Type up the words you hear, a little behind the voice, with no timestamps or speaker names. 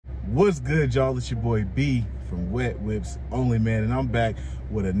What's good, y'all? It's your boy B from Wet Whips Only, man, and I'm back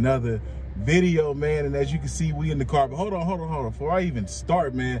with another video, man. And as you can see, we in the car. But hold on. Before I even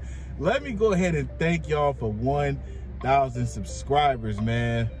start, man, let me go ahead and thank y'all for 1,000 subscribers,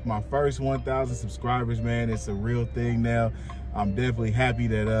 man. My first 1,000 subscribers, man. It's a real thing now. I'm definitely happy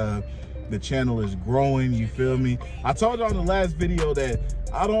that the channel is growing, you feel me? I told y'all in the last video that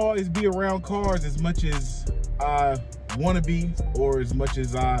I don't always be around cars as much as I want to be, or as much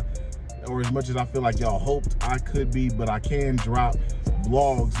as I feel like y'all hoped I could be, but I can drop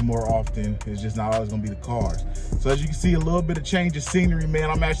vlogs more often. It's just not always gonna be the cars. So as you can see, a little bit of change of scenery,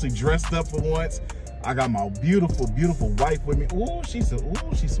 man. I'm actually dressed up for once. I got my beautiful wife with me. Ooh, she's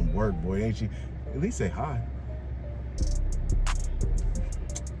some work, boy, ain't she? At least say hi.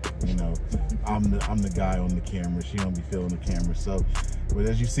 You know, I'm the guy on the camera. She don't be feeling the camera. So, but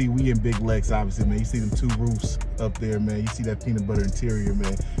as you see, we in Big Lex, obviously, man. You see them two roofs up there, man. You see that peanut butter interior,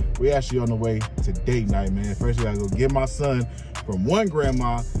 man. We actually on the way to date night, man. First, we gotta go get my son from one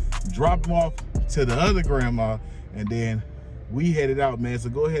grandma, drop him off to the other grandma, and then we headed out, man. So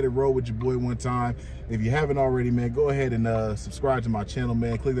go ahead and roll with your boy one time. If you haven't already, man, go ahead and subscribe to my channel,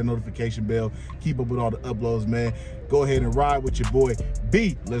 man. Click the notification bell. Keep up with all the uploads, man. Go ahead and ride with your boy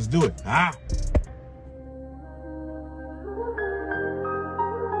B. Let's do it.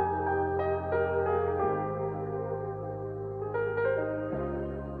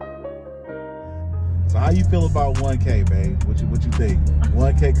 So how you feel about 1K, babe? What you think?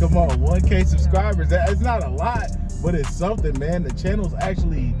 1K, come on, 1K subscribers. It's not a lot, but it's something, man. The channel's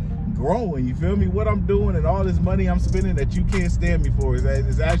actually growing, you feel me? What I'm doing and all this money I'm spending that you can't stand me for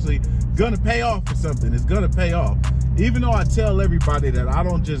is actually gonna pay off for something. It's gonna pay off. Even though I tell everybody that I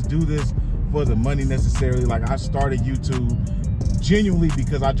don't just do this for the money necessarily. Like, I started YouTube genuinely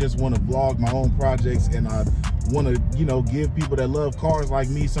because I just want to vlog my own projects, and I want to, you know, give people that love cars like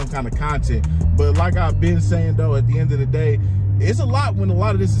me some kind of content. But like I've been saying, though, at the end of the day, it's a lot when a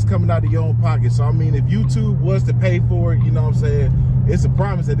lot of this is coming out of your own pocket. So I mean, if YouTube was to pay for it, you know what I'm saying, it's a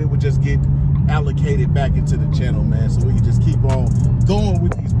promise that it would just get allocated back into the channel, man, so we can just keep on going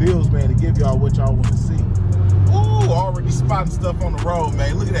with these bills, man, to give y'all what y'all want to see. Ooh, already spotting stuff on the road,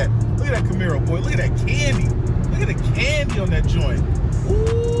 man. Look at that Camaro, boy. Look at that candy. Look at the candy on that joint.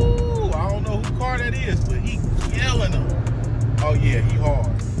 Ooh, I don't know whose car that is, but he killing them. Oh yeah, he hard.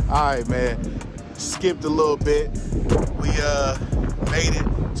 All right, man. Skipped a little bit. We made it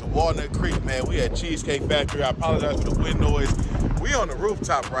to Walnut Creek, man. We at Cheesecake Factory. I apologize for the wind noise. We on the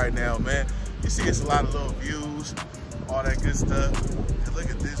rooftop right now, man. You see, it's a lot of little views, all that good stuff. And look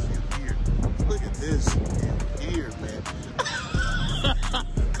at this view here. Look at this view here, man.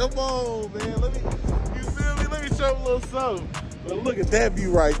 Come on, man. You feel me? Let me show you a little something. But look at that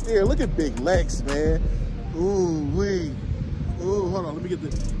view right there. Look at Big Lex, man. Ooh, wee. Ooh, hold on. Let me get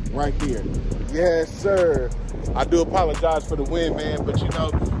this right there. Yes, sir. I do apologize for the wind, man, but you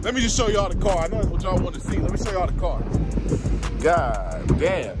know, let me just show y'all the car. I know that's what y'all want to see. Let me show y'all the car. God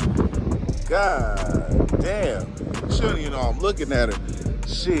damn. God damn. Shouldn't you know I'm looking at her.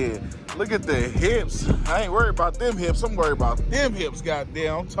 Shit. Look at the hips. I ain't worried about them hips. I'm worried about them hips,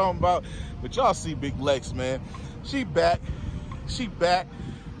 goddamn. I'm talking about, but y'all see Big Lex, man. She back. She back.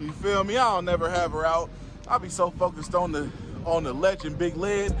 You feel me? I'll never have her out. I'll be so focused on the legend Big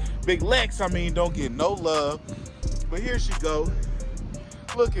Lex, I mean, don't get no love. But here she go,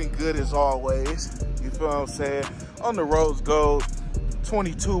 looking good as always. You feel what I'm saying? On the rose gold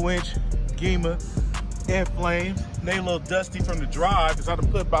 22-inch Gema in flames. They a little dusty from the drive because I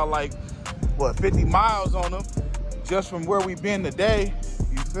done put about like, what, 50 miles on them just from where we been today.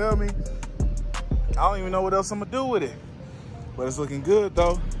 You feel me? I don't even know what else I'm gonna do with it. But it's looking good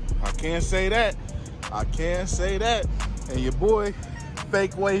though. I can't say that. I can't say that. And your boy,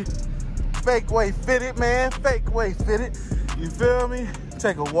 fake way fitted, man. Fake way fitted. You feel me?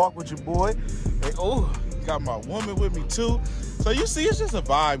 Take a walk with your boy. And, oh, got my woman with me too. So you see, it's just a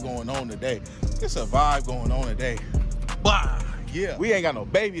vibe going on today. It's a vibe going on today. Bah, yeah. We ain't got no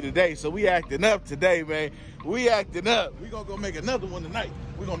baby today, so we acting up today, man. We acting up. We gonna go make another one tonight.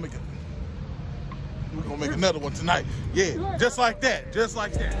 We're gonna make another one tonight. Yeah, just like that. Just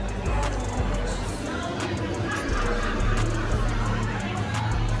like that.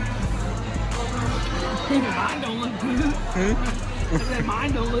 Mine don't look good. I said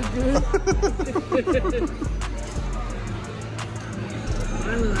mine don't look good.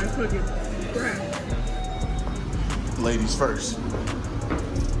 Mine look like fucking crap. Ladies first.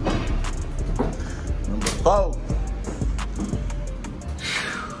 Number 4.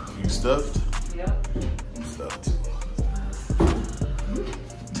 You stuffed? Yep. I'm stuffed too.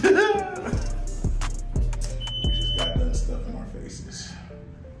 We just got done stuffing our faces.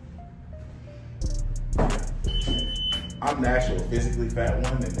 I'm natural, physically fat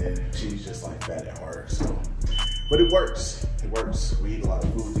one, and then she's just like fat at heart. So, but it works. It works. We eat a lot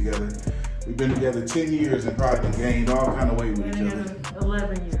of food together. We've been together 10 years and probably gained all kind of weight with each other.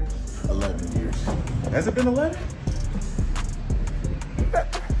 11 years. 11 years. Has it been 11?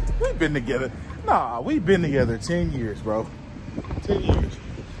 We've been together. Nah, we've been together 10 years, bro. 10 years.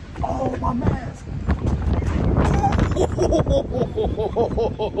 Oh, my mask.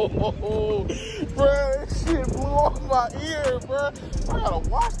 Bro, that shit blew off my ear, bro. I gotta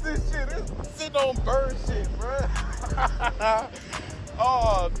wash this shit. It's sitting on bird shit, bro.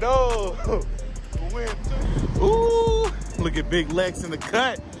 Oh, no. Win too. Ooh, look at Big Lex in the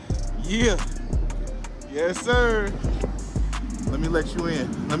cut. Yeah. Yes, sir. Let me let you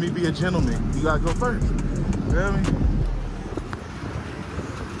in. Let me be a gentleman. You gotta go first. You feel me?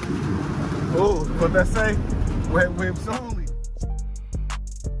 Oh, what that say? Wet whips only.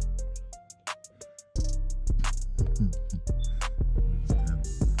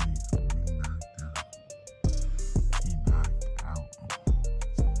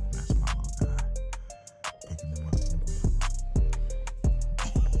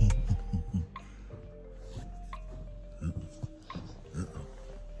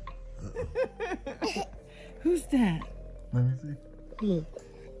 Who's that? Let me see. Look.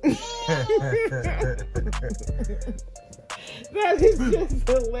 That is just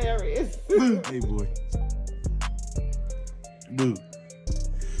hilarious. Hey, boy. Boo.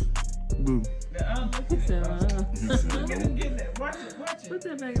 Boo. He said, Get that. Watch it. put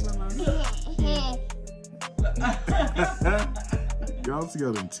that back in my mouth. Y'all see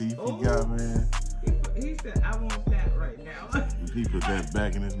all them teeth he got, man? He said, I want that right now. He put that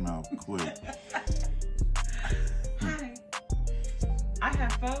back in his mouth quick. Hi. I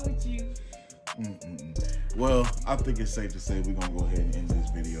have fun with you. Well, I think it's safe to say we're gonna go ahead and end this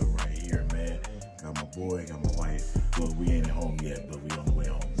video right here, man. Got my boy, got my wife. Well, we ain't at home yet, but we on the way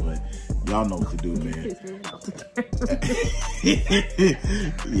home. But y'all know what to do, man. Yeah,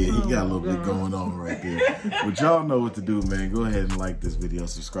 he got a little bit going on right there. But y'all know what to do, man. Go ahead and like this video,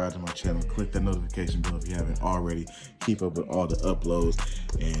 subscribe to my channel, click that notification bell if you haven't already. Keep up with all the uploads,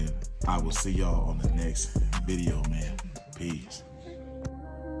 and I will see y'all on the next video, man. Peace.